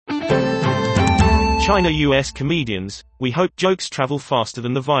China-US comedians, we hope jokes travel faster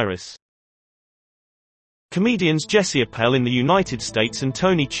than the virus. Comedians Jessie Appel in the United States and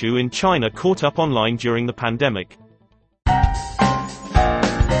Tony Chu in China caught up online during the pandemic.